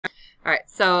All right,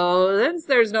 so since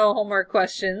there's no homework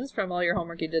questions from all your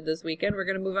homework you did this weekend, we're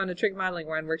going to move on to trig modeling.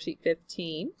 We're on worksheet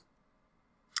 15.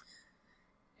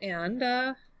 And,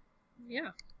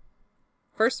 yeah.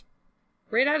 First,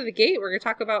 right out of the gate, we're going to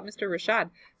talk about Mr.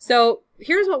 Rashad. So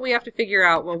here's what we have to figure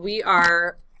out when we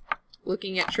are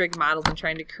looking at trig models and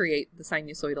trying to create the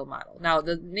sinusoidal model. Now,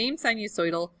 the name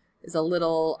sinusoidal is a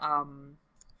little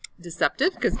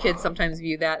deceptive because kids sometimes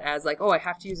view that as like, oh, I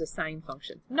have to use a sine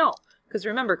function. No. Because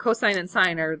remember, cosine and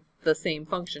sine are the same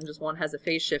function, just one has a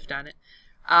phase shift on it.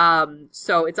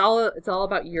 So it's all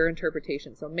about your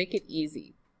interpretation. So make it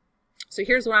easy. So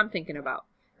here's what I'm thinking about.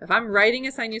 If I'm writing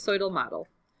a sinusoidal model,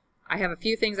 I have a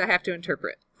few things I have to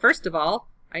interpret. First of all,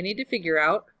 I need to figure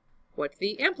out what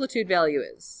the amplitude value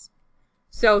is.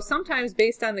 So sometimes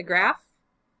based on the graph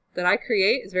that I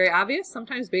create is very obvious.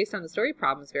 Sometimes based on the story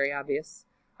problem is very obvious.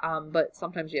 But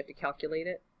sometimes you have to calculate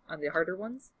it on the harder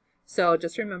ones. So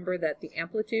just remember that the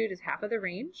amplitude is half of the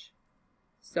range.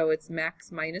 So it's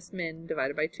max minus min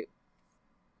divided by 2.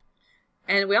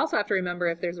 And we also have to remember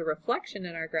if there's a reflection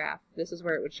in our graph, this is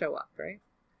where it would show up, right?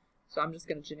 So I'm just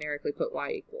going to generically put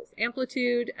y equals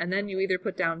amplitude, and then you either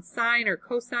put down sine or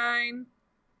cosine.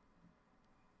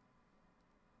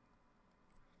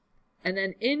 And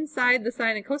then inside the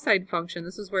sine and cosine function,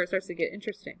 this is where it starts to get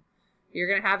interesting. You're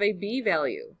going to have a b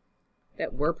value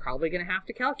that we're probably going to have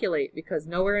to calculate because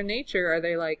nowhere in nature are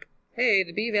they like, hey,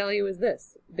 the b value is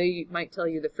this. They might tell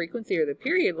you the frequency or the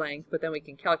period length, but then we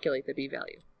can calculate the b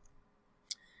value.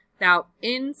 Now,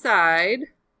 inside,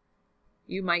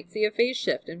 you might see a phase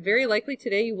shift, and very likely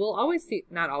today you will always see,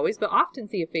 not always, but often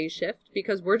see a phase shift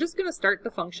because we're just going to start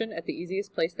the function at the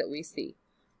easiest place that we see.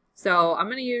 So I'm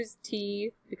going to use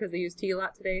t because they use t a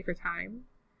lot today for time,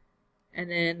 and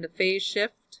then the phase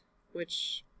shift,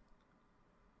 which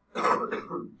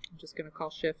I'm just going to call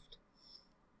shift.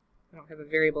 I don't have a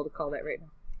variable to call that right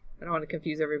now. I don't want to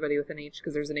confuse everybody with an h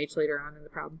because there's an h later on in the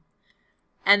problem.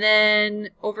 And then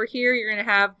over here you're going to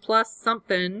have plus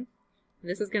something.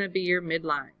 This is going to be your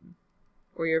midline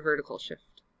or your vertical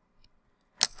shift.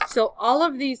 So all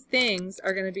of these things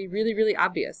are going to be really, really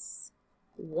obvious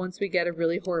once we get a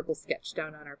really horrible sketch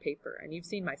down on our paper. And you've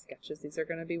seen my sketches. These are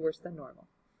going to be worse than normal.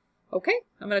 Okay,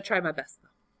 I'm going to try my best though.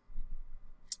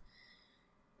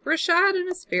 Rashad and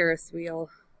his Ferris wheel.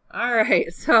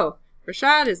 Alright, so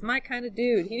Rashad is my kind of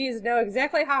dude. He needs to know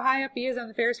exactly how high up he is on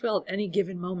the Ferris wheel at any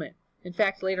given moment. In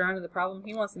fact, later on in the problem,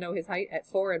 he wants to know his height at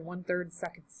 4 1/3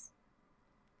 seconds.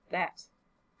 That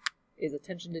is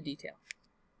attention to detail.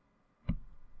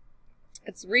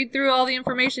 Let's read through all the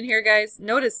information here, guys.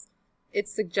 Notice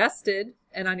it's suggested,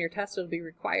 and on your test it'll be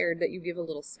required, that you give a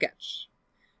little sketch.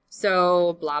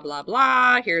 So, blah, blah,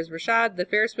 blah. Here's Rashad. The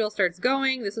Ferris wheel starts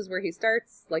going. This is where he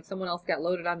starts, like someone else got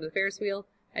loaded onto the Ferris wheel.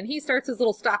 And he starts his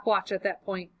little stopwatch at that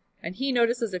point, and he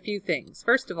notices a few things.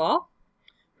 First of all,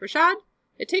 Rashad,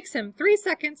 it takes him 3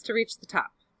 seconds to reach the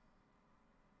top.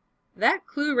 That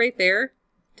clue right there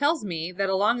tells me that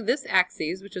along this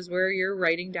axis, which is where you're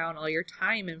writing down all your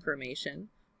time information,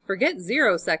 forget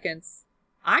 0 seconds.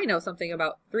 I know something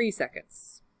about 3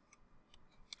 seconds.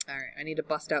 All right, I need to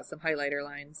bust out some highlighter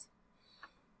lines.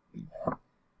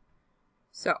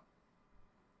 So,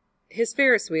 his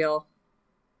Ferris wheel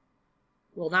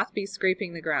will not be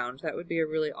scraping the ground. That would be a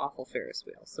really awful Ferris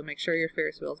wheel. So make sure your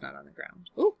Ferris wheel is not on the ground.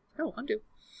 Oh, no, undo.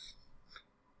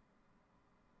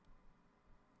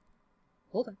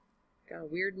 Hold on. Got a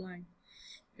weird line.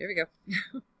 There we go.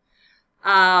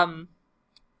 I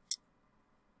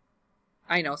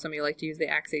know some of you like to use the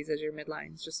axes as your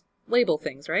midlines. Just label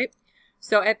things, right?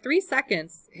 So at 3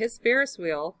 seconds, his Ferris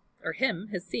wheel, or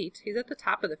his seat, he's at the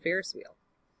top of the Ferris wheel.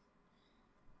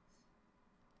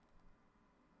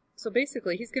 So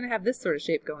basically, he's going to have this sort of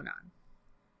shape going on,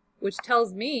 which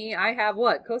tells me I have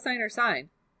what? Cosine or sine?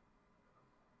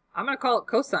 I'm going to call it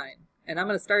cosine, and I'm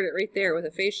going to start it right there with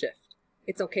a phase shift.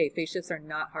 It's okay. Phase shifts are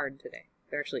not hard today.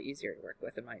 They're actually easier to work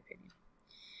with, in my opinion.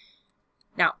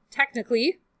 Now,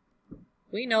 technically,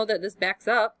 we know that this backs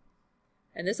up,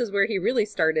 and this is where he really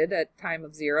started at time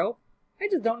of 0. I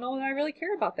just don't know that I really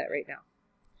care about that right now.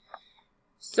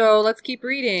 So let's keep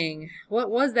reading.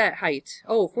 What was that height?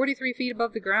 Oh, 43 feet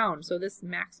above the ground. So this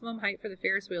maximum height for the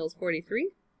Ferris wheel is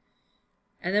 43.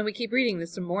 And then we keep reading.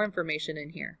 There's some more information in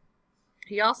here.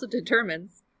 He also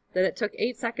determines that it took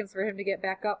 8 seconds for him to get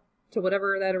back up to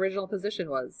whatever that original position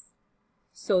was.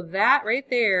 So that right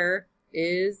there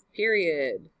is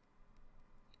period.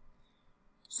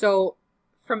 So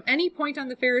from any point on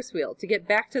the Ferris wheel to get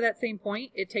back to that same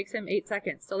point, it takes him 8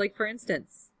 seconds. So like for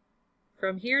instance,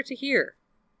 from here to here,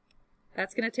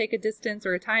 that's going to take a distance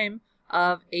or a time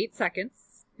of 8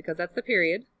 seconds because that's the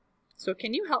period. So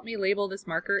can you help me label this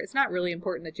marker? It's not really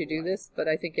important that you do this, but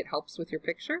I think it helps with your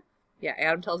picture. Yeah,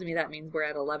 Adam tells me that means we're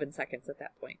at 11 seconds at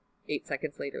that point. 8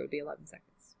 seconds later would be 11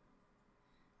 seconds.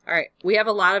 All right, we have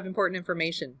a lot of important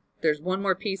information. There's one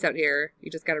more piece out here.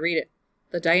 You just got to read it.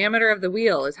 The diameter of the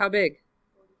wheel is how big?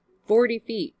 40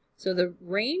 feet. So the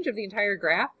range of the entire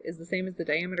graph is the same as the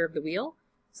diameter of the wheel.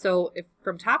 So if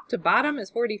from top to bottom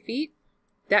is 40 feet,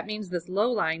 that means this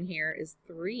low line here is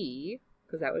 3,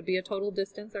 because that would be a total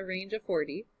distance or range of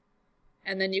 40.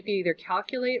 And then you can either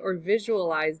calculate or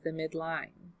visualize the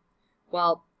midline.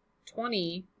 Well,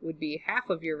 20 would be half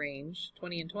of your range,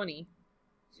 20 and 20,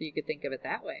 so you could think of it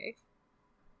that way.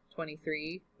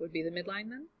 23 would be the midline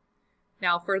then.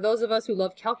 Now, for those of us who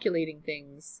love calculating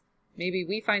things, maybe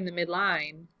we find the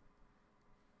midline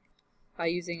by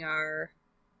using our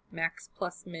max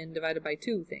plus min divided by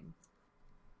 2 thing.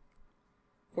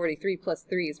 43 plus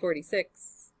 3 is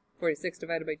 46. 46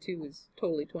 divided by 2 is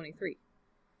totally 23.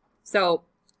 So,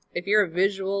 if you're a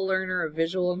visual learner, a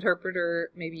visual interpreter,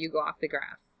 maybe you go off the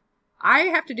graph. I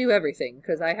have to do everything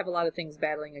because I have a lot of things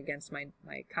battling against my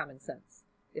common sense.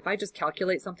 If I just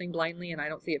calculate something blindly and I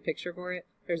don't see a picture for it,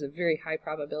 there's a very high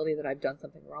probability that I've done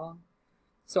something wrong.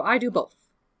 So I do both.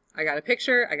 I got a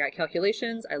picture, I got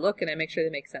calculations, I look and I make sure they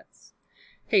make sense.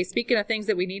 Hey, speaking of things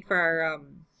that we need for our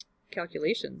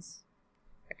calculations,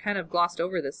 I kind of glossed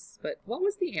over this, but what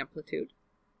was the amplitude?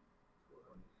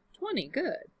 20,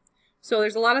 good. So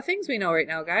there's a lot of things we know right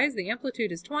now, guys. The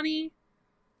amplitude is 20,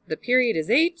 the period is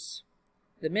 8,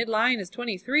 the midline is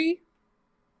 23.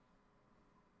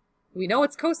 We know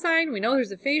it's cosine, we know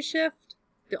there's a phase shift.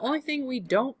 The only thing we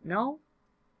don't know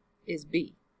is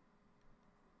B.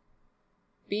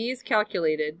 B is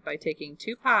calculated by taking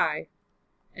 2 pi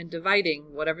and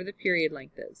dividing whatever the period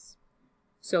length is.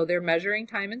 So they're measuring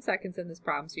time in seconds in this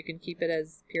problem, so you can keep it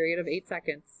as period of 8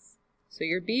 seconds. So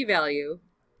your B value,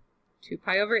 2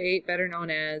 pi over 8, better known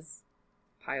as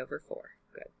pi over 4.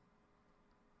 Good.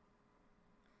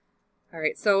 All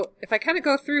right, so if I kind of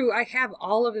go through, I have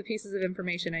all of the pieces of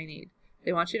information I need.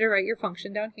 They want you to write your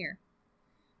function down here.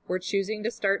 We're choosing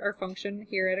to start our function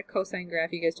here at a cosine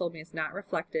graph. You guys told me it's not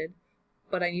reflected,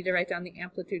 but I need to write down the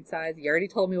amplitude size. You already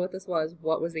told me what this was.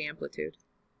 What was the amplitude?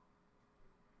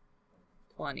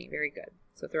 20. Very good.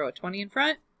 So throw a 20 in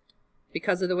front.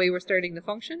 Because of the way we're starting the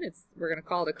function, we're going to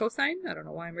call it a cosine. I don't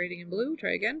know why I'm writing in blue.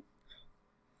 Try again.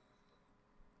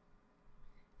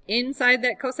 Inside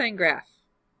that cosine graph,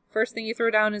 first thing you throw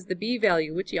down is the B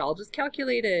value, which y'all just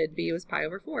calculated. B was pi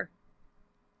over 4.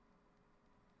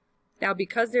 Now,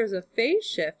 because there's a phase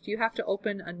shift, you have to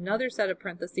open another set of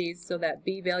parentheses so that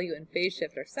B value and phase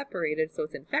shift are separated, so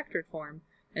it's in factored form.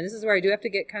 And this is where I do have to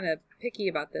get kind of picky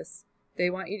about this. They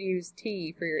want you to use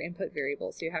t for your input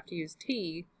variable, so you have to use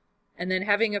t. And then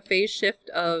having a phase shift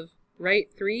of, right,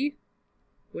 3,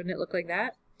 wouldn't it look like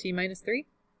that? T minus 3.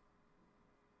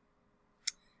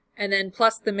 And then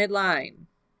plus the midline,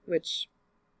 which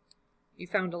you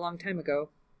found a long time ago.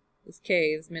 This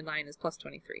k, this midline is plus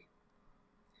 23.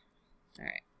 All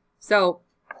right. So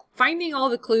finding all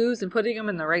the clues and putting them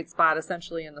in the right spot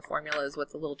essentially in the formula is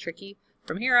what's a little tricky.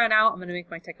 From here on out, I'm going to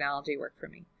make my technology work for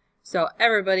me. So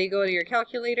everybody go to your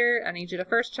calculator. I need you to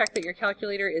first check that your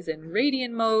calculator is in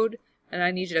radian mode, and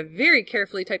I need you to very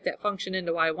carefully type that function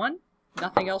into y1.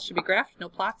 Nothing else should be graphed, no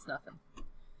plots, nothing.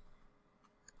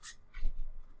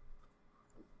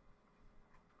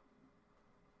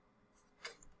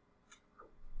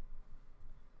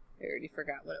 I already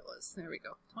forgot what it was. There we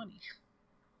go, 20.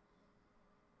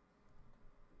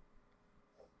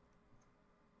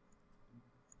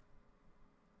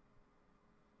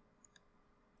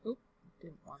 Oop,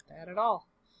 didn't want that at all.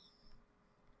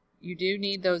 You do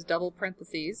need those double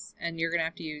parentheses, and you're going to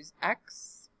have to use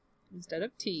x instead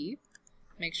of t.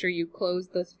 Make sure you close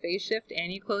the phase shift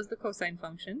and you close the cosine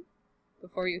function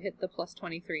before you hit the plus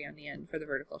 23 on the end for the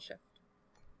vertical shift.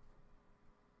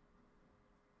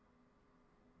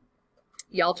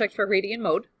 Y'all checked for radian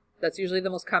mode. That's usually the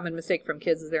most common mistake from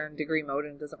kids, is they're in degree mode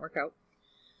and it doesn't work out.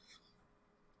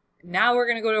 Now we're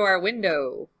going to go to our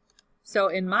window. So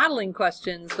in modeling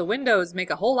questions, the windows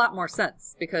make a whole lot more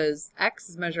sense because x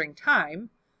is measuring time.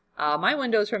 My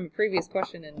window is from a previous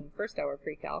question in first hour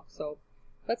pre-calc. So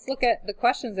let's look at the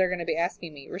questions they're going to be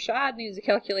asking me. Rashad needs to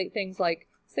calculate things like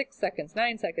 6 seconds,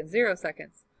 9 seconds, 0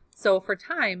 seconds. So for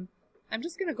time, I'm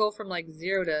just going to go from like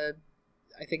 0 to,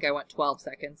 I think I went 12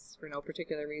 seconds for no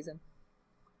particular reason.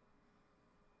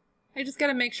 I just got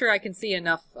to make sure I can see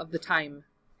enough of the time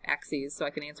axes so I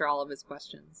can answer all of his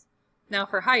questions. Now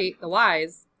for height, the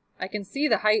y's, I can see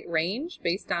the height range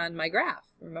based on my graph.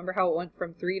 Remember how it went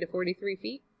from 3 to 43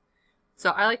 feet? So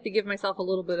I like to give myself a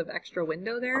little bit of extra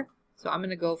window there. So I'm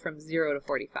going to go from 0 to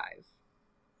 45.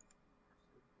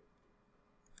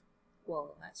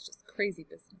 Well, that's just crazy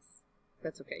business.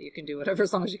 That's okay. You can do whatever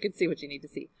as long as you can see what you need to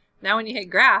see. Now when you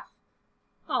hit graph,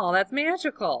 oh, that's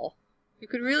magical. You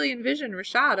could really envision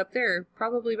Rashad up there,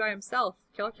 probably by himself,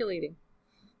 calculating.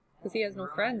 Because he has no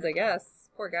friends, I guess.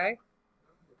 Poor guy.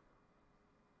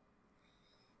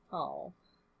 Oh.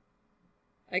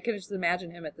 I can just imagine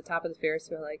him at the top of the Ferris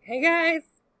wheel like, hey guys,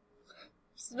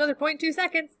 just another 0.2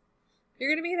 seconds. You're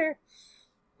going to be there.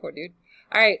 Poor dude.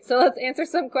 All right, so let's answer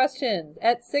some questions.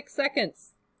 At 6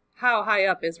 seconds, how high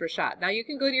up is Rashad? Now you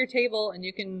can go to your table and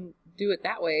you can do it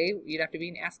that way. You'd have to be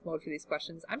in ask mode for these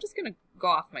questions. I'm just going to go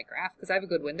off my graph because I have a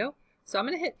good window. So I'm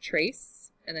going to hit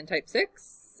trace and then type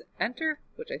 6, enter,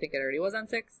 which I think it already was on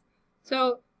 6.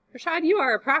 So Rashad, you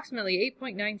are approximately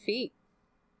 8.9 feet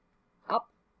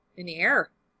up in the air.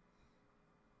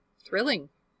 Thrilling.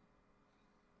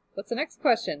 What's the next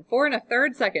question? 4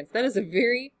 1/3 seconds. That is a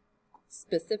very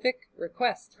specific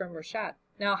request from Rashad.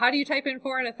 Now, how do you type in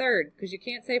 4 1/3? Because you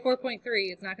can't say 4.3.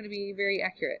 It's not going to be very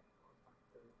accurate.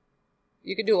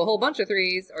 You could do a whole bunch of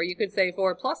 3s, or you could say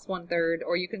 4 plus 1/3,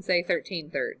 or you can say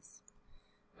 13/3.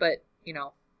 But, you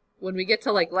know, when we get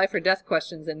to like life or death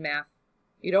questions in math,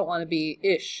 you don't want to be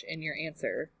ish in your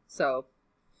answer. So,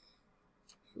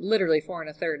 literally 4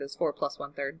 1/3 is 4 plus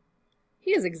 1/3.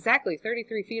 He is exactly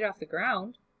 33 feet off the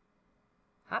ground.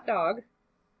 Hot dog.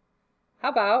 How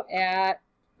about at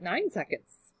 9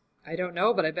 seconds? I don't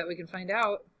know, but I bet we can find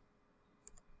out.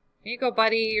 Here you go,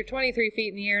 buddy. You're 23 feet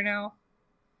in the air now.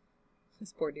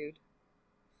 This poor dude.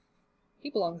 He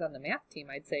belongs on the math team,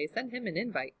 I'd say. Send him an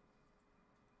invite.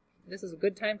 This is a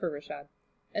good time for Rashad.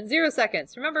 And 0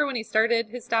 seconds. Remember when he started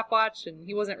his stopwatch and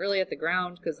he wasn't really at the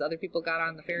ground because other people got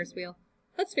on the Ferris wheel?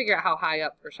 Let's figure out how high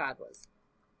up Rashad was.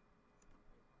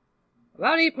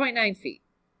 About 8.9 feet.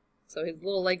 So his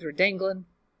little legs were dangling.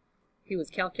 He was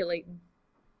calculating.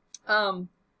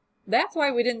 That's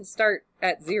why we didn't start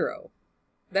at 0.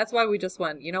 That's why we just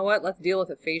went, you know what, let's deal with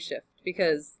a phase shift.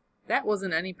 Because that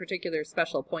wasn't any particular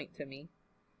special point to me.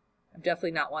 I'm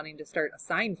definitely not wanting to start a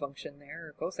sine function there,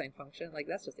 or cosine function. Like,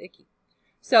 that's just icky.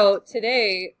 So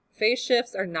today, phase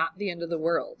shifts are not the end of the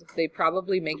world. They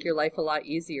probably make your life a lot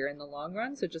easier in the long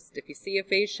run. So just, if you see a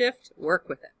phase shift, work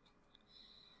with it.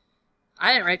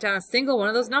 I didn't write down a single one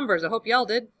of those numbers. I hope y'all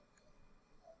did.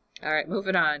 All right,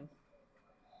 moving on.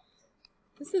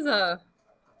 This is a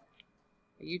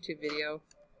YouTube video.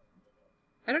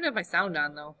 I don't have my sound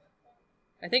on, though.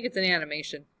 I think it's an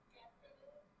animation.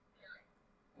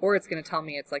 Or it's going to tell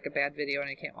me it's like a bad video and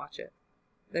I can't watch it.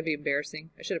 That'd be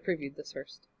embarrassing. I should have previewed this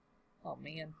first. Oh,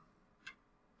 man.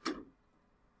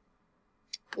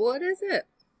 What is it?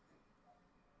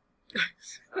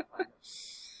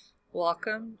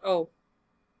 Welcome. Oh.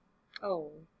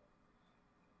 Oh.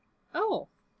 Oh.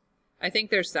 I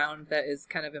think there's sound that is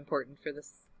kind of important for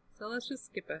this. So let's just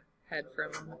skip ahead for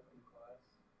a moment.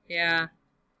 Yeah.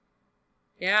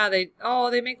 Yeah, they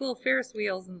make little Ferris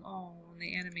wheels and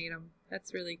they animate them.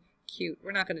 That's really cute.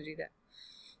 We're not going to do that.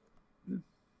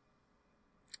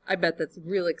 I bet that's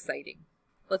real exciting.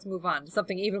 Let's move on to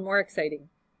something even more exciting.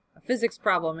 A physics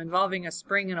problem involving a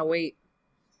spring and a weight.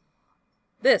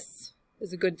 This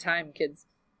is a good time, kids.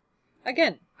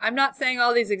 Again, I'm not saying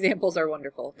all these examples are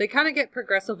wonderful. They kind of get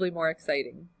progressively more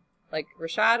exciting. Like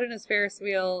Rashad and his Ferris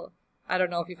wheel. I don't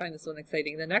know if you find this one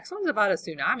exciting. The next one's about a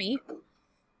tsunami.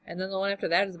 And then the one after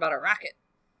that is about a rocket.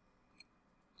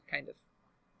 Kind of.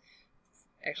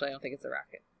 Actually, I don't think it's a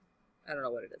rocket. I don't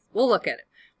know what it is. We'll look at it.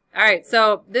 All right,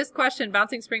 so this question,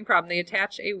 bouncing spring problem, they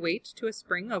attach a weight to a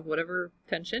spring of whatever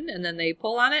tension, and then they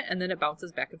pull on it, and then it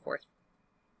bounces back and forth.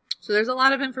 So there's a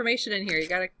lot of information in here. You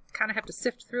got to kind of have to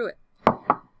sift through it.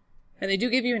 And they do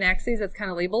give you an axis that's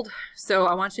kind of labeled. So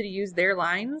I want you to use their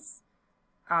lines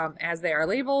as they are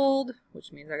labeled,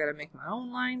 which means I got to make my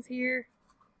own lines here.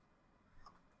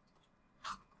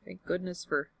 Thank goodness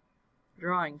for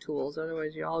drawing tools.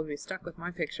 Otherwise, you all would be stuck with my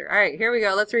picture. All right, here we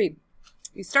go. Let's read.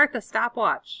 You start the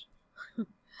stopwatch.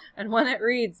 And when it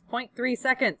reads 0.3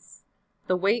 seconds,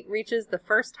 the weight reaches the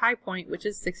first high point, which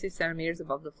is 60 centimeters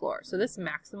above the floor. So this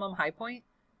maximum high point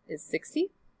is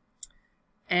 60.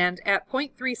 And at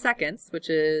 0.3 seconds, which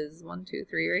is 1, 2,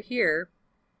 3 right here,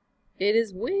 it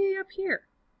is way up here.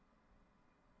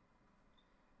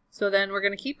 So then we're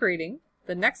going to keep reading.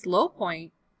 The next low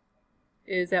point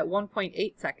is at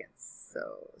 1.8 seconds.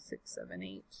 So 6, 7,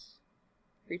 8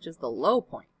 reaches the low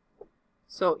point.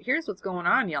 So here's what's going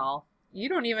on, y'all. You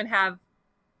don't even have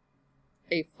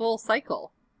a full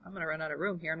cycle. I'm going to run out of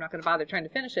room here. I'm not going to bother trying to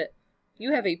finish it.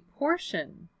 You have a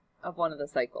portion of one of the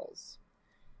cycles.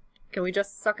 Can we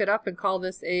just suck it up and call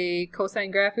this a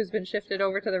cosine graph who's been shifted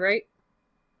over to the right?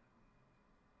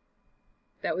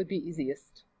 That would be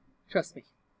easiest. Trust me.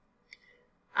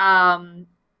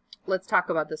 Let's talk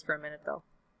about this for a minute, though.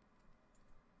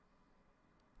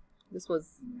 This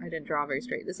was, I didn't draw very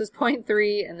straight. This is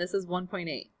 0.3 and this is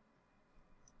 1.8.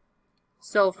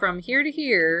 So from here to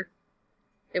here,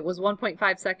 it was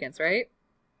 1.5 seconds, right?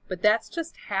 But that's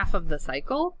just half of the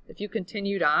cycle. If you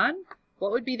continued on,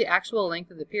 what would be the actual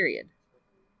length of the period?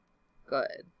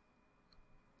 Good.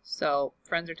 So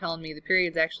friends are telling me the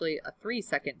period is actually a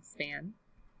 3-second span.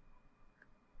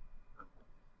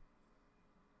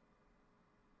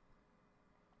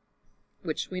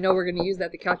 Which we know we're going to use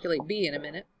that to calculate B in a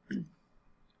minute.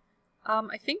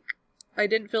 I think I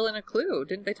didn't fill in a clue.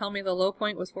 Didn't they tell me the low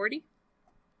point was 40?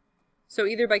 So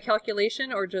either by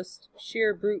calculation or just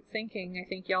sheer brute thinking, I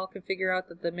think y'all can figure out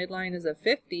that the midline is a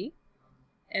 50.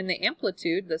 And the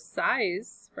amplitude, the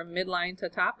size from midline to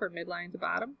top or midline to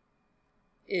bottom,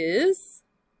 is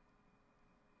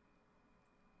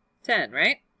 10,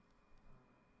 right?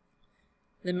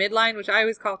 The midline, which I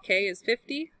always call K, is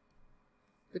 50.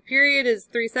 The period is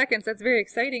 3 seconds. That's very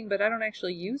exciting, but I don't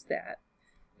actually use that.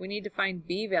 We need to find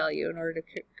B value in order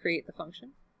to create the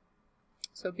function.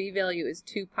 So B value is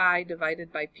 2 pi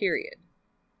divided by period.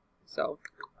 So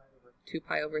 2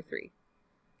 pi over 3.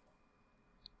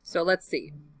 So let's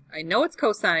see. I know it's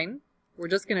cosine. We're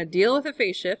just going to deal with a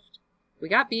phase shift. We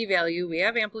got B value. We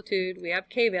have amplitude. We have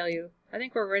K value. I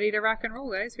think we're ready to rock and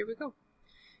roll, guys. Here we go.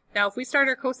 Now, if we start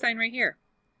our cosine right here,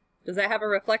 does that have a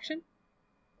reflection?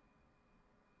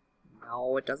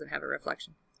 No, it doesn't have a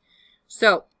reflection.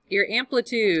 So your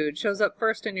amplitude shows up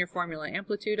first in your formula.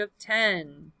 Amplitude of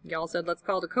 10. Y'all said let's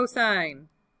call it a cosine.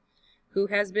 Who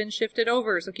has been shifted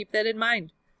over, so keep that in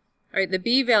mind. All right, the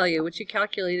B value, which you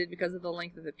calculated because of the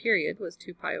length of the period, was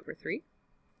 2 pi over 3.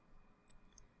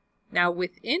 Now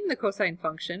within the cosine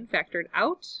function, factored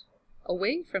out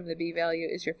away from the B value,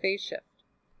 is your phase shift.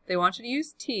 They want you to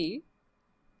use T.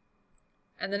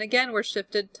 And then again, we're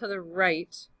shifted to the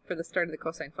right for the start of the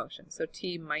cosine function. So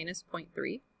T minus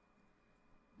 0.3.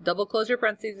 Double close your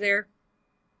parentheses there.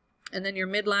 And then your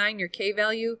midline, your K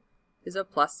value, is a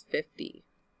plus 50.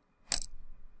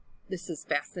 This is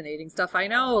fascinating stuff. I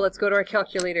know. Let's go to our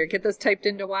calculator. Get this typed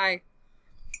into Y.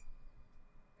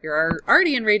 You're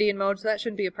already in radian mode, so that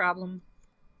shouldn't be a problem.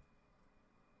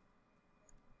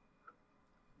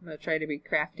 I'm going to try to be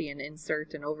crafty and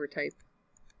insert and overtype.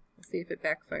 Let's see if it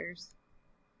backfires.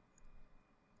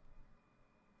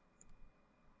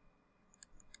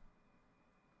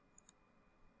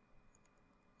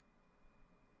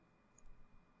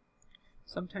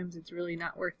 Sometimes it's really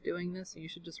not worth doing this, and you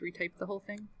should just retype the whole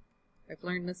thing. I've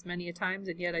learned this many a times,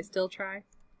 and yet I still try.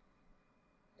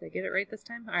 Did I get it right this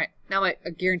time? All right. Now I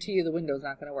guarantee you the window's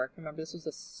not going to work. Remember, this was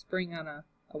a spring on a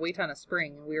weight on a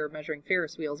spring, and we were measuring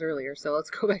Ferris wheels earlier, so let's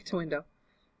go back to window.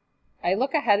 I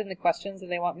look ahead in the questions,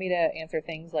 and they want me to answer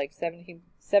things like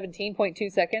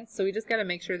 17.2 seconds, so we just got to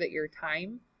make sure that your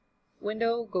time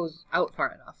window goes out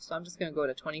far enough. So I'm just going to go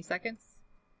to 20 seconds.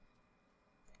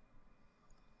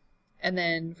 And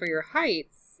then for your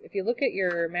heights, if you look at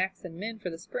your max and min for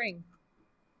the spring,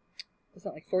 it's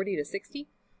not like 40 to 60.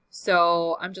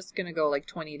 So I'm just going to go like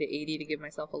 20 to 80 to give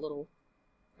myself a little,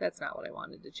 that's not what I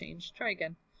wanted to change. Try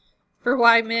again. For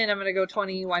Y min, I'm going to go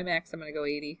 20. Y max, I'm going to go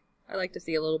 80. I like to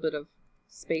see a little bit of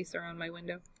space around my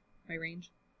window, my range.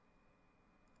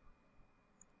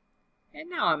 And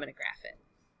now I'm going to graph it.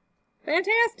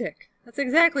 Fantastic. That's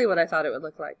exactly what I thought it would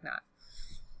look like. Not.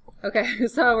 Okay,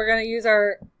 so we're going to use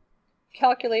our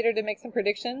calculator to make some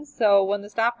predictions. So when the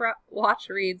stopwatch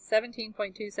reads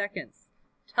 17.2 seconds,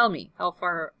 tell me, how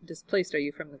far displaced are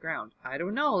you from the ground? I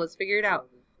don't know. Let's figure it out.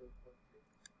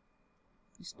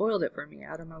 You spoiled it for me,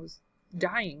 Adam. I was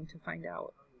dying to find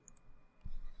out.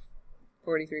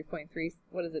 43.3,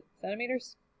 what is it,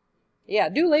 centimeters? Yeah,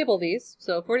 do label these.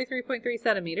 So 43.3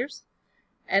 centimeters.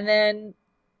 And then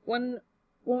when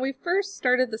we first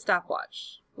started the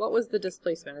stopwatch, what was the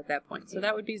displacement at that point? So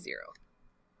that would be 0.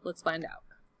 Let's find out.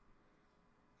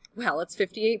 Well, it's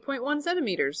 58.1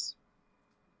 centimeters.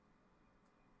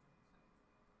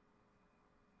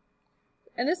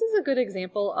 And this is a good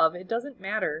example of it doesn't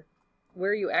matter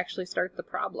where you actually start the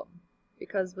problem.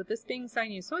 Because with this being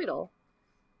sinusoidal,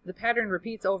 the pattern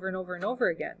repeats over and over and over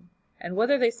again. And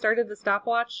whether they started the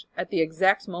stopwatch at the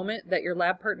exact moment that your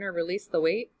lab partner released the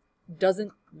weight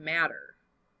doesn't matter.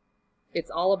 It's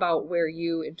all about where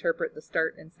you interpret the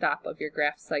start and stop of your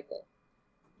graph cycle.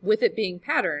 With it being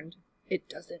patterned, it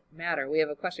doesn't matter. We have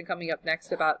a question coming up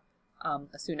next about a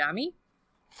tsunami,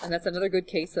 and that's another good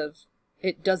case of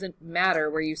it doesn't matter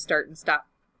where you start and stop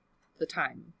the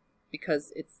time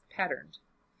because it's patterned.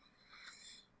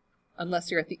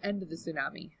 Unless you're at the end of the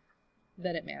tsunami,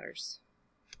 then it matters.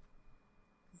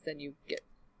 then you get,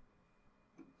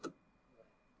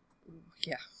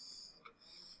 yeah,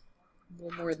 a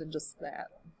little more than just that.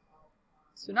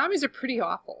 Tsunamis are pretty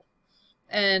awful.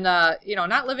 And, you know,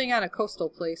 not living on a coastal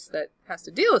place that has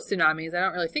to deal with tsunamis, I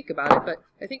don't really think about it, but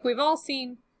I think we've all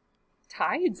seen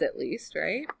tides at least,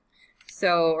 right?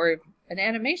 So, or an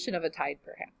animation of a tide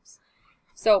perhaps.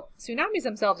 So, tsunamis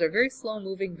themselves are very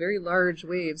slow-moving, very large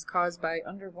waves caused by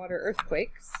underwater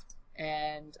earthquakes.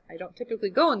 And I don't typically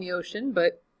go in the ocean,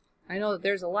 but I know that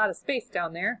there's a lot of space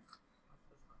down there.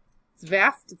 It's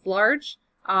vast, it's large.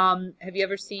 Have you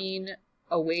ever seen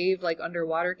a wave like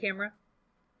underwater camera?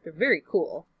 They're very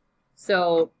cool.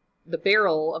 So the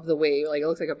barrel of the wave, like it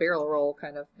looks like a barrel roll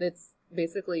kind of, it's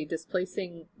basically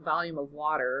displacing volume of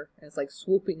water and it's like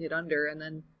swooping it under, and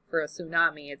then for a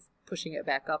tsunami it's pushing it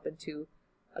back up into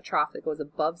a trough that goes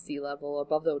above sea level,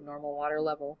 above the normal water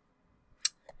level.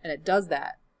 And it does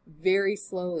that very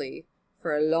slowly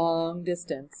for a long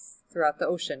distance throughout the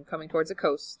ocean coming towards the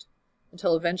coast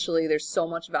until eventually there's so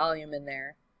much volume in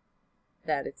there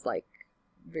that it's like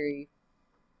very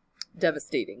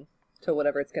devastating to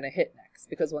whatever it's going to hit next,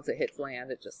 because once it hits land,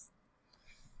 it just,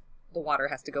 the water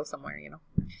has to go somewhere, you know.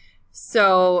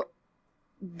 So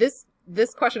this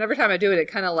question, every time I do it, it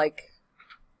kind of like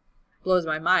blows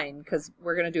my mind, because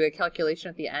we're going to do a calculation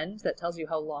at the end that tells you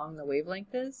how long the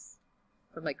wavelength is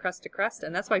from like crest to crest.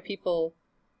 And that's why people,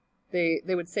 they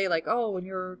would say like, oh, when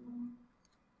you're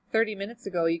 30 minutes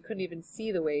ago you couldn't even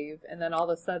see the wave, and then all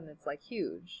of a sudden it's like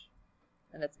huge.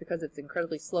 And that's because it's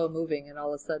incredibly slow moving, and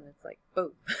all of a sudden it's like,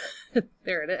 boom,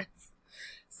 there it is.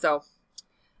 So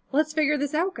let's figure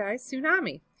this out, guys.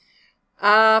 Tsunami.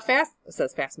 Fast, it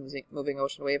says fast moving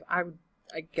ocean wave. I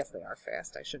guess they are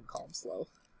fast. I shouldn't call them slow.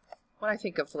 When I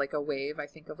think of like a wave, I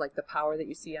think of like the power that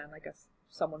you see on like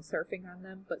someone surfing on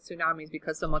them. But tsunamis,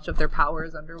 because so much of their power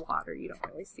is underwater, you don't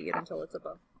really see it until it's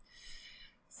above.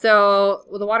 So,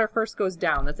 well, the water first goes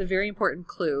down. That's a very important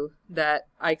clue that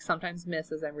I sometimes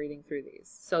miss as I'm reading through these.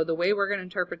 So the way we're going to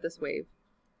interpret this wave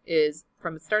is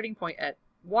from its starting point at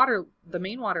water, the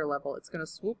main water level, it's going to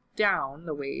swoop down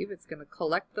the wave, it's going to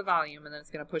collect the volume, and then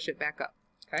it's going to push it back up.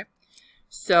 Okay?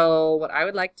 So what I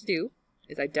would like to do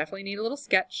is I definitely need a little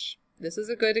sketch. This is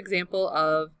a good example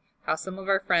of how some of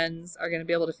our friends are going to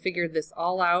be able to figure this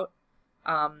all out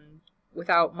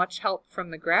without much help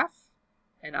from the graph.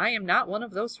 And I am not one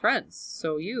of those friends.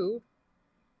 So you,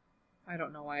 I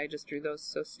don't know why I just drew those,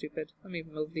 so stupid. Let me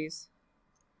move these.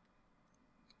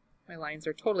 My lines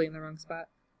are totally in the wrong spot.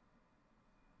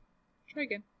 Try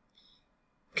again.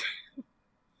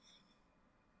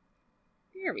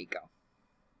 There we go.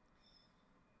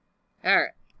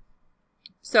 Alright.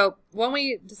 So when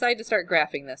we decide to start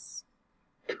graphing this,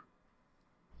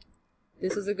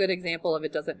 this is a good example of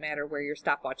it doesn't matter where your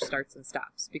stopwatch starts and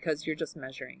stops, because you're just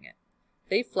measuring it.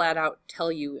 They flat out tell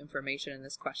you information in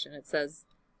this question. It says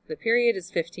the period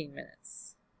is 15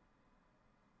 minutes.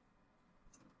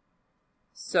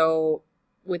 So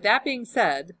with that being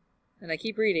said, and I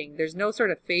keep reading, there's no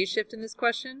sort of phase shift in this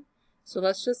question. So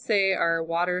let's just say our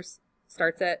water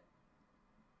starts at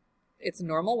its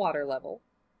normal water level,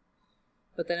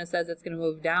 but then it says it's going to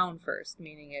move down first,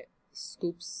 meaning it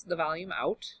scoops the volume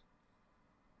out,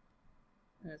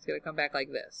 and it's going to come back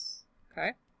like this.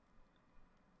 Okay?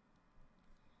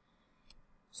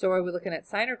 So are we looking at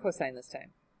sine or cosine this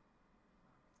time?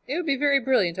 It would be very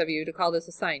brilliant of you to call this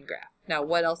a sine graph. Now,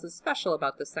 what else is special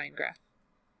about this sine graph?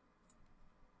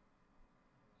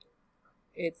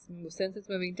 Since it's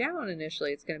moving down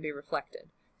initially, it's going to be reflected.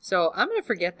 So I'm going to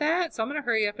forget that. So I'm going to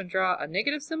hurry up and draw a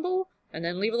negative symbol, and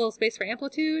then leave a little space for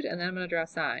amplitude, and then I'm going to draw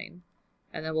sine.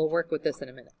 And then we'll work with this in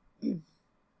a minute.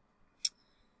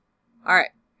 All right.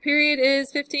 Period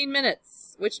is 15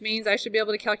 minutes, which means I should be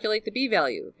able to calculate the b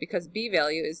value, because b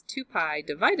value is 2 pi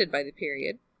divided by the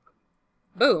period.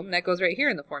 Boom, that goes right here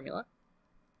in the formula.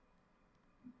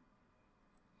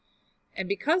 And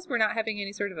because we're not having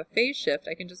any sort of a phase shift,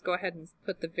 I can just go ahead and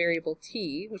put the variable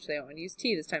t, which they want to use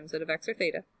t this time instead of x or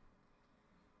theta.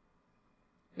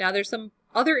 Now there's some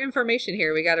other information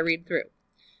here we got to read through.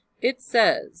 It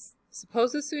says,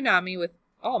 suppose a tsunami with,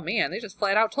 oh man, they just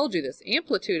flat out told you this,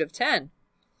 amplitude of 10.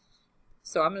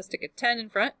 So I'm going to stick a 10 in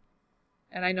front,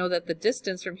 and I know that the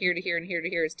distance from here to here and here to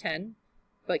here is 10,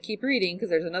 but keep reading because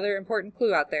there's another important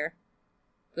clue out there.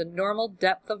 The normal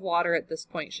depth of water at this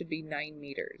point should be 9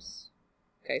 meters.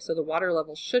 Okay, so the water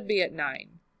level should be at 9.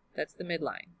 That's the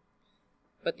midline.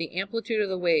 But the amplitude of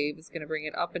the wave is going to bring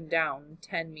it up and down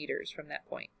 10 meters from that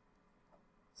point.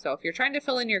 So if you're trying to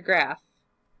fill in your graph,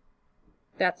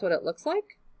 that's what it looks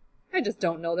like. I just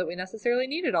don't know that we necessarily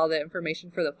needed all that information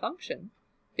for the function,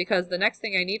 because the next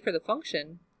thing I need for the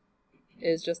function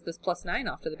is just this plus 9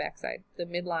 off to the backside. The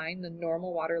midline, the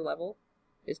normal water level,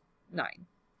 is 9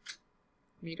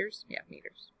 meters. Yeah,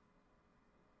 meters.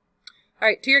 All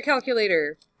right, to your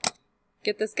calculator.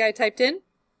 Get this guy typed in.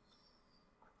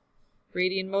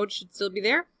 Radian mode should still be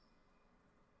there.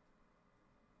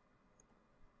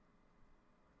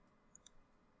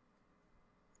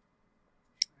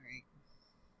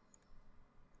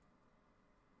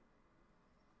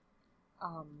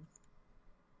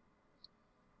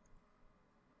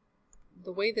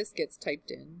 The way this gets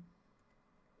typed in,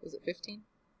 was it 15?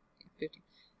 Yeah, 15.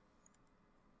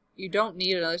 You don't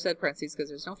need another set of parentheses because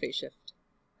there's no phase shift.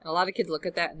 And a lot of kids look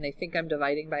at that and they think I'm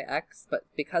dividing by x, but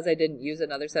because I didn't use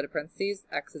another set of parentheses,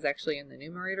 x is actually in the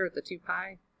numerator with the 2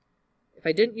 pi. If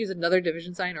I didn't use another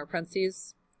division sign or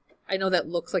parentheses, I know that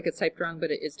looks like it's typed wrong, but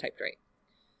it is typed right.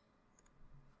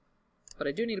 But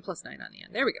I do need a plus 9 on the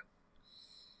end. There we go.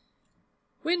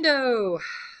 Window.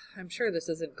 I'm sure this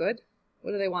isn't good.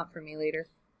 What do they want from me later?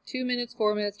 2 minutes,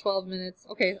 4 minutes, 12 minutes.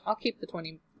 Okay, I'll keep the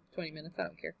 20 minutes. I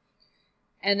don't care.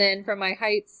 And then from my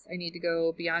heights, I need to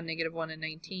go beyond -1 and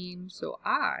 19. So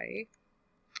I'm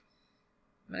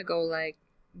going to go like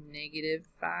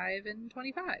 -5 and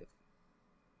 25.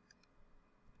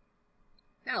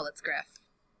 Now let's graph.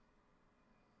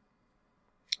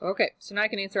 Okay, so now I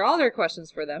can answer all their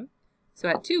questions for them. So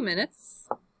at 2 minutes,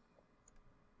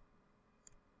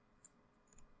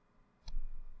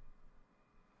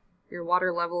 your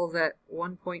water level is at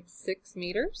 1.6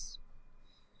 meters.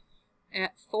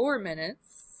 At 4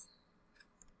 minutes,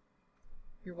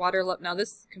 your water level, now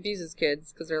this confuses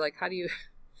kids because they're like, how do you,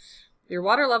 your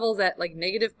water level is at like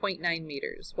 -0.9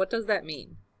 meters. What does that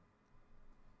mean?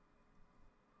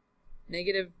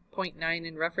 -0.9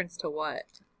 in reference to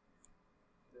what?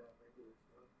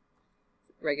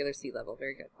 Regular sea level.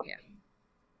 Very good. Yeah.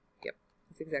 Yep.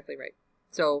 That's exactly right.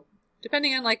 So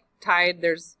depending on like tide,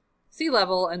 there's sea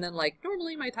level, and then like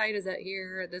normally my tide is at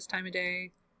here at this time of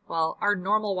day. Well, our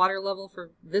normal water level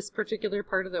for this particular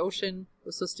part of the ocean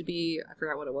was supposed to be, I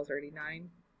forgot what it was already,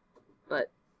 9, but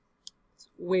it's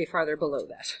way farther below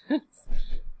that.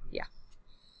 Yeah.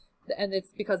 And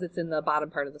it's because it's in the bottom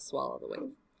part of the swell of the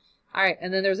wave. All right,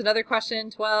 and then there's another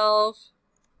question, 12.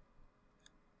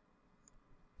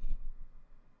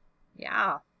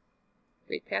 Yeah,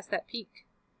 right past that peak.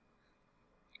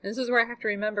 And this is where I have to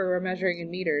remember we're measuring in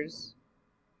meters.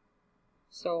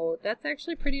 So that's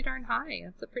actually pretty darn high.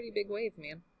 That's a pretty big wave,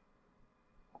 man.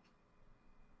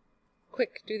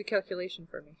 Quick, do the calculation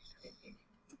for me.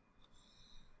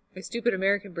 My stupid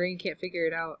American brain can't figure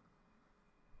it out.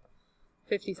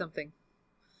 50 something.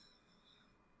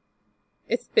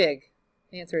 It's big.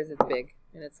 The answer is it's big.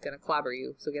 And it's going to clobber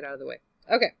you, so get out of the way.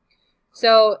 Okay.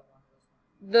 So,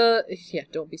 yeah,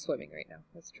 don't be swimming right now.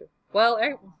 That's true. Well,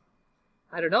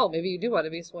 I don't know. Maybe you do want to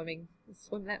be swimming.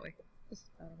 Swim that way.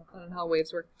 I don't know how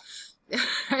waves work.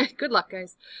 Good luck,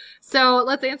 guys. So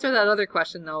let's answer that other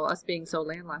question, though, us being so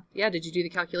landlocked. Yeah, did you do the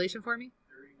calculation for me?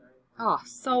 39. Oh,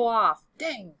 so off.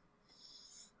 Dang.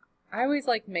 I always,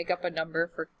 like, make up a number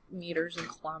for meters and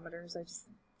kilometers. I just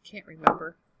can't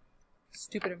remember.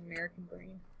 Stupid American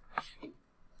brain.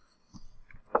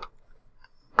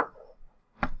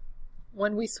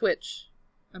 When we switch,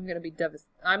 I'm going to be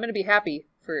devastated. I'm going to be happy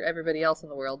for everybody else in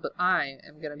the world, but I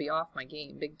am going to be off my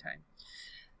game big time.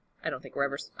 I don't think we'll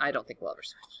ever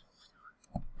switch.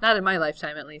 Not in my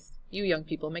lifetime, at least. You young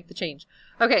people, make the change.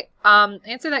 Okay,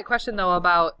 answer that question, though,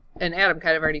 about, and Adam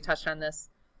kind of already touched on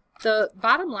this. The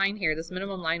bottom line here, this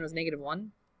minimum line was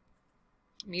 -1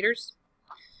 meters.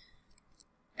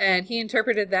 And he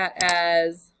interpreted that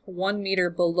as 1 meter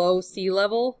below sea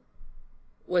level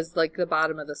was like the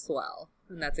bottom of the swell.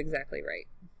 And that's exactly right.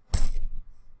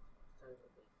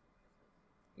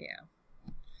 Yeah.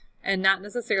 And not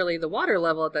necessarily the water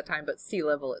level at that time, but sea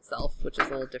level itself, which is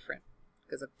a little different.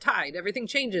 Because of tide, everything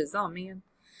changes. Oh, man.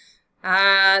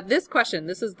 This question,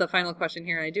 this is the final question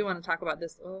here, and I do want to talk about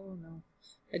this. Oh, no.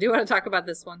 I do want to talk about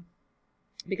this one.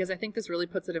 Because I think this really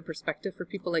puts it in perspective for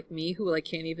people like me who like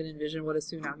can't even envision what a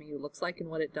tsunami looks like and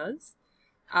what it does.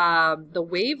 The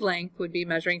wavelength would be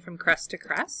measuring from crest to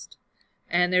crest.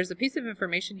 And there's a piece of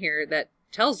information here that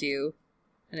tells you,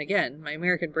 and again, my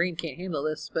American brain can't handle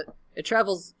this, but it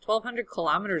travels 1,200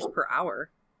 kilometers per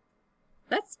hour.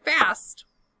 That's fast,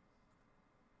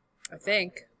 I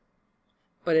think.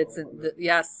 But it's,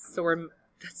 yes, so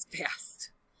that's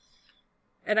fast.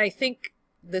 And I think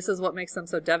this is what makes them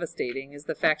so devastating, is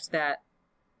the fact that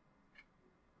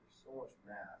there's so much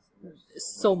mass. And there's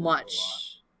so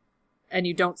much. And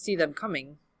you don't see them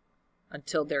coming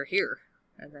until they're here.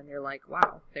 And then you're like,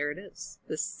 wow, there it is.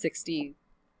 This 60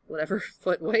 whatever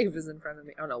foot wave is in front of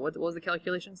me. Oh no, what was the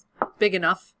calculations? Big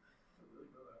enough.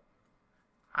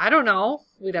 I don't know.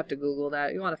 We'd have to Google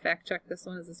that. You want to fact check this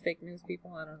one? Is this fake news,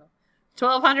 people? I don't know.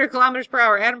 1,200 kilometers per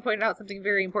hour. Adam pointed out something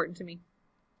very important to me.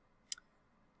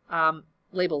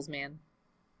 Labels, man.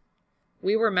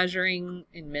 We were measuring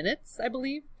in minutes, I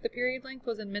believe. The period length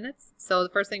was in minutes. So the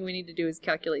first thing we need to do is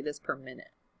calculate this per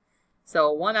minute.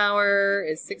 So 1 hour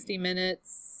is 60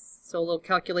 minutes. So a little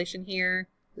calculation here.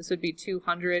 This would be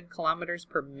 200 kilometers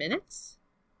per minute.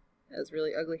 That was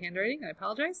really ugly handwriting. I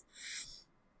apologize.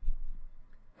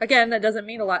 Again, that doesn't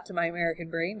mean a lot to my American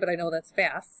brain, but I know that's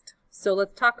fast. So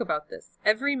let's talk about this.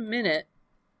 Every minute,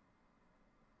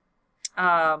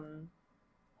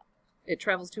 it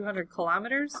travels 200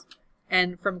 kilometers.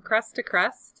 And from crest to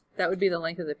crest, that would be the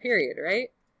length of the period,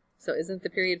 right? So isn't the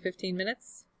period 15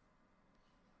 minutes?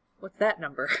 What's that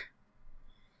number?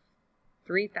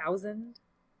 3,000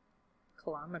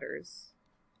 kilometers.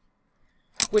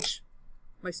 Which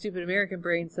my stupid American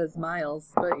brain says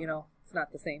miles, but you know, it's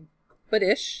not the same. But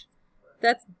ish.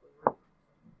 That's...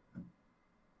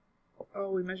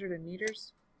 Oh, we measured in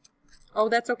meters? Oh,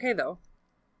 that's okay though.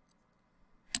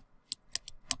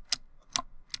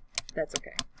 That's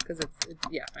okay. Because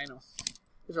yeah, I know.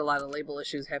 There's a lot of label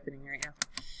issues happening right now.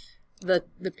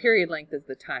 The period length is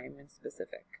the time in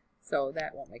specific. So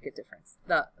that won't make a difference.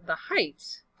 The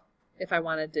height, if I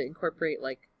wanted to incorporate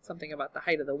like something about the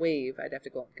height of the wave, I'd have to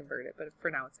go and convert it. But for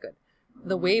now, it's good.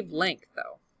 The wave length,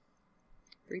 though.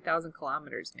 3,000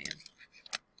 kilometers, man.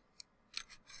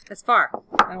 That's far.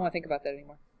 I don't want to think about that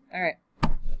anymore. All right.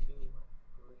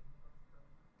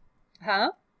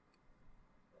 Huh?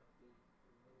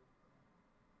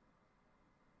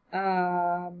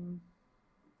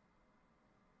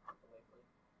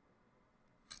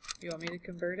 You want me to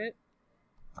convert it?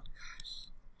 Gosh.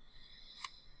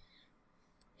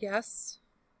 Yes.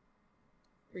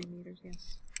 3 meters,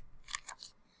 yes.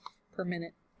 Per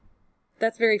minute.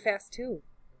 That's very fast, too.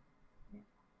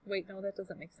 Wait, no, that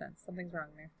doesn't make sense. Something's wrong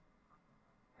there.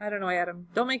 I don't know, Adam.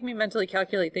 Don't make me mentally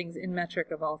calculate things in metric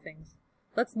of all things.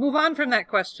 Let's move on from that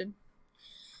question.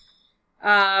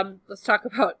 Let's talk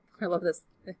about, I love this,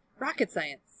 rocket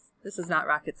science. This is not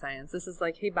rocket science. This is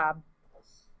like, hey, Bob,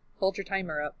 hold your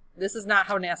timer up. This is not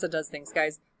how NASA does things,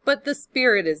 guys. But the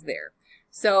spirit is there.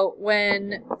 So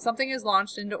when something is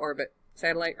launched into orbit,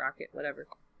 satellite, rocket, whatever,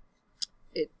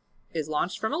 it is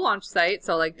launched from a launch site.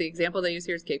 So like the example they use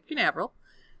here is Cape Canaveral.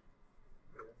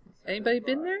 Anybody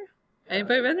been there?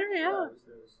 Anybody been there? Yeah.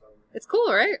 It's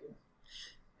cool, right?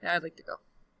 Yeah, I'd like to go.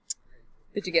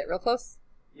 Did you get real close?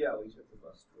 Yeah, we took the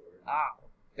bus tour. Ah,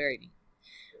 very neat.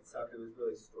 It sucked. It was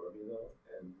really stormy though,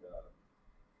 and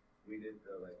we did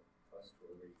the bus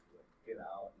tour where you could get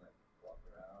out and walk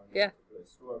around. Yeah. It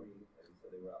was really stormy, and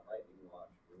so they were out lightning watch.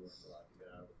 We weren't allowed to get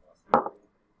out of the bus.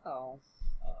 Oh.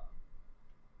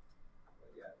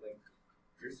 But yeah,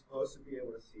 you're supposed to be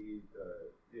able to see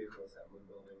the vehicle assembly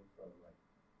building from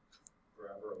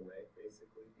forever away,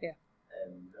 basically. Yeah.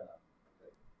 And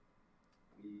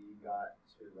we got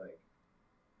to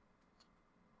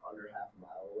under half a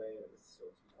mile away, and it was still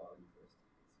too foggy for us to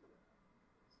even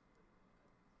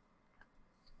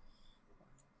see that.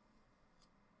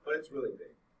 But it's really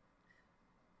big.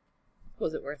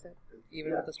 Was it worth it?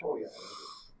 Even with the storm? Oh yeah.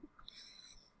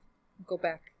 Go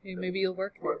back. Maybe you'll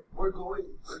work there. We're going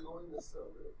this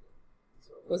summer.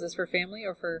 So, Was this for family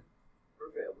or for?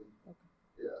 For family. Okay.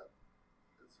 Yeah.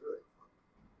 It's really fun.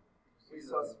 We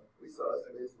saw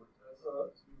space.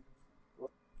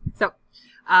 So,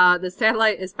 the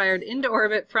satellite is fired into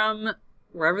orbit from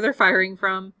wherever they're firing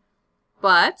from,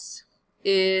 but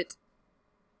it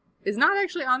is not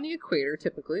actually on the equator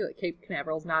typically. Like Cape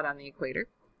Canaveral is not on the equator,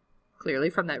 clearly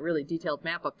from that really detailed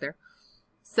map up there.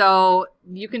 So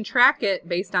you can track it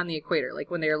based on the equator.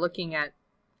 Like when they're looking at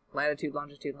latitude,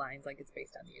 longitude lines, like it's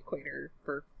based on the equator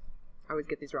for, I always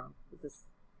get these wrong. Is this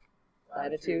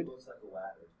latitude? Looks like a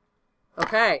ladder.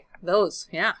 Okay, those,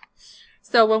 yeah.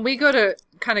 So when we go to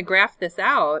kind of graph this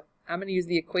out, I'm going to use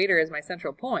the equator as my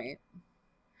central point,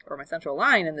 or my central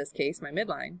line in this case, my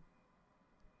midline.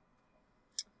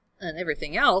 And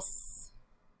everything else,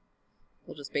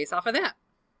 we'll just base off of that.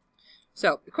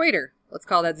 So, equator, let's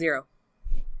call that 0.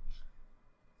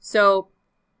 So,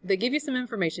 they give you some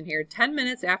information here. 10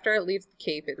 minutes after it leaves the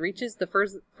Cape, it reaches the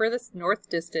furthest north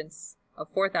distance of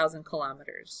 4,000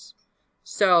 kilometers.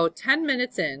 So 10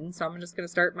 minutes in, so I'm just going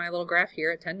to start my little graph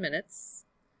here at 10 minutes.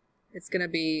 It's going to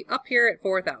be up here at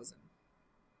 4,000,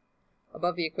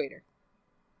 above the equator.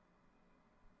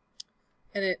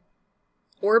 And it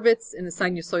orbits in a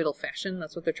sinusoidal fashion.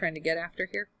 That's what they're trying to get after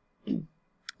here. It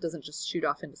doesn't just shoot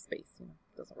off into space. You know,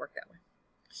 it doesn't work that way.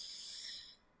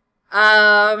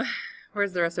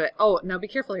 Where's the rest of it? Oh, now be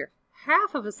careful here.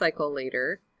 Half of a cycle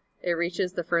later, it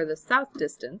reaches the furthest south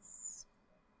distance.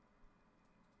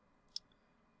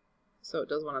 So it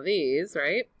does one of these,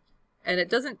 right? And it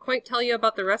doesn't quite tell you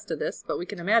about the rest of this, but we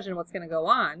can imagine what's going to go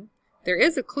on. There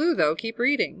is a clue, though. Keep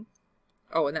reading.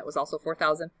 Oh, and that was also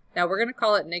 4,000. Now we're going to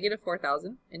call it negative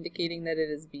 4,000, indicating that it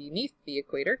is beneath the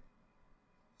equator.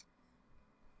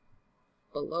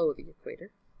 Below the equator.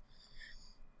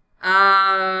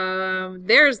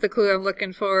 There's the clue I'm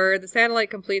looking for. The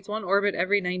satellite completes one orbit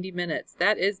every 90 minutes.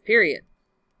 That is period.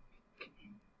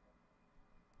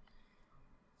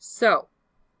 So,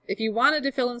 if you wanted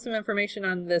to fill in some information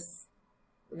on this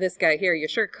guy here, you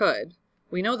sure could.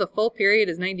 We know the full period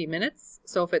is 90 minutes,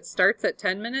 so if it starts at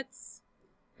 10 minutes,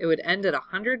 it would end at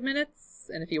 100 minutes,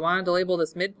 and if you wanted to label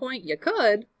this midpoint, you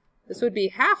could. This would be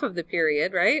half of the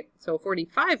period, right? So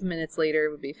 45 minutes later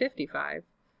would be 55.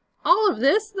 All of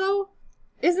this, though,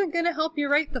 isn't going to help you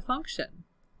write the function.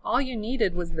 All you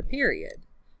needed was the period,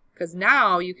 because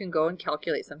now you can go and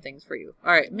calculate some things for you.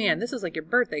 All right, man, this is like your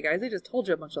birthday, guys. I just told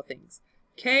you a bunch of things.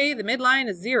 K, the midline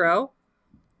is 0.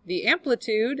 The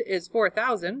amplitude is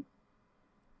 4,000.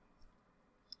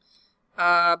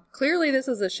 Clearly this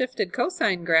is a shifted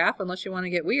cosine graph, unless you want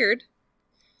to get weird.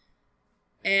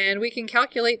 And we can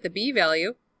calculate the b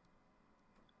value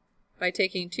by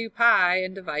taking 2 pi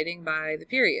and dividing by the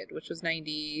period, which was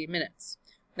 90 minutes.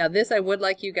 Now this I would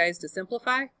like you guys to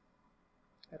simplify.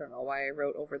 I don't know why I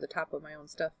wrote over the top of my own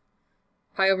stuff.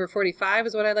 Pi over 45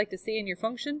 is what I'd like to see in your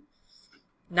function.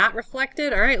 Not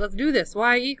reflected. All right, let's do this.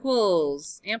 Y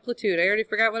equals amplitude. I already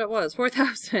forgot what it was.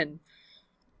 4,000.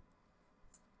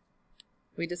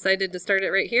 We decided to start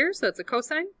it right here, so it's a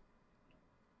cosine.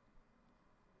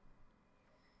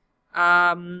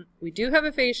 We do have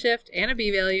a phase shift and a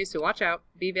b value, so watch out.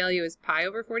 B value is pi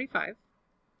over 45.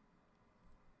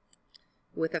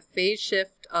 With a phase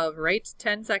shift of right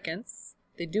 10 seconds.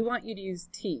 They do want you to use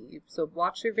t, so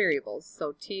watch your variables.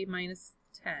 So t minus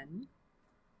 10.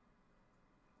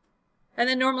 And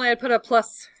then normally I'd put a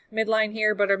plus midline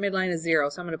here, but our midline is 0,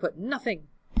 so I'm going to put nothing.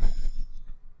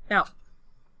 Now,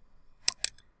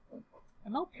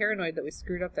 I'm all paranoid that we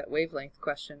screwed up that wavelength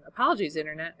question. Apologies,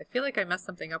 Internet. I feel like I messed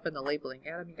something up in the labeling.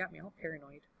 Adam, you got me all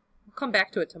paranoid. I'll come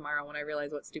back to it tomorrow when I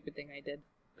realize what stupid thing I did,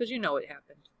 because you know it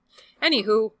happened.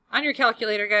 Anywho, on your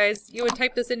calculator, guys, you would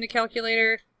type this into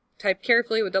calculator, type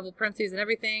carefully with double parentheses and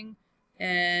everything,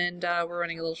 and we're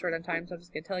running a little short on time, so I'm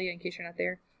just going to tell you in case you're not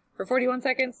there. For 41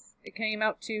 seconds, it came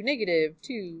out to negative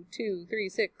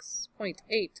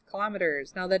 2236.8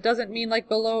 kilometers. Now that doesn't mean like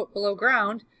below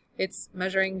ground. It's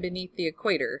measuring beneath the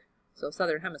equator, so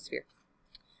southern hemisphere.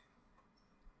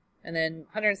 And then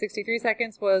 163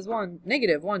 seconds was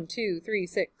negative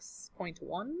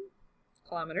 1236.1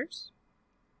 kilometers.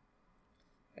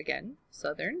 Again,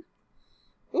 southern.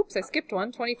 Oops, I skipped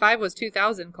one. 25 was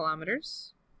 2,000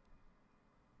 kilometers.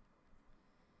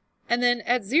 And then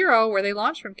at 0, where they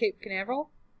launched from Cape Canaveral,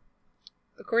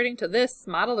 according to this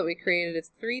model that we created,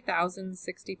 it's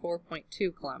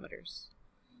 3,064.2 kilometers,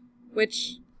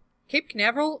 which Cape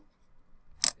Canaveral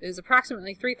is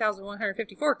approximately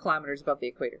 3,154 kilometers above the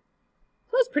equator.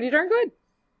 So that's pretty darn good.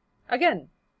 Again,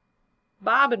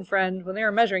 Bob and friend, when they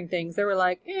were measuring things, they were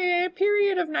like,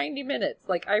 period of 90 minutes.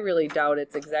 Like, I really doubt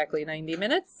it's exactly 90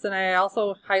 minutes, and I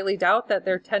also highly doubt that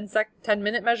their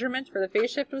 10-minute measurement for the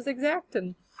phase shift was exact,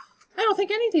 and I don't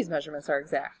think any of these measurements are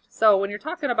exact. So when you're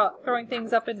talking about throwing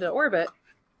things up into orbit,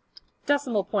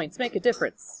 decimal points make a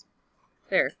difference.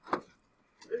 There.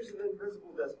 There's an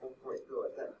invisible decimal point though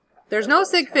at that. There's no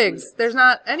sig figs. There's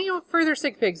not any further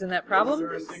sig figs in that problem.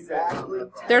 Exactly.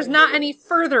 There's not any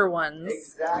further ones.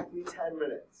 Exactly 10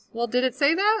 minutes. Well, did it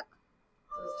say that? It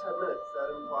says 10 minutes. That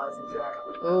implies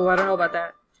exactly. Oh, I don't know about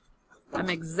that. I'm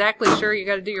exactly sure you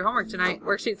got to do your homework tonight.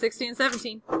 Worksheet 16 and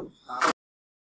 17.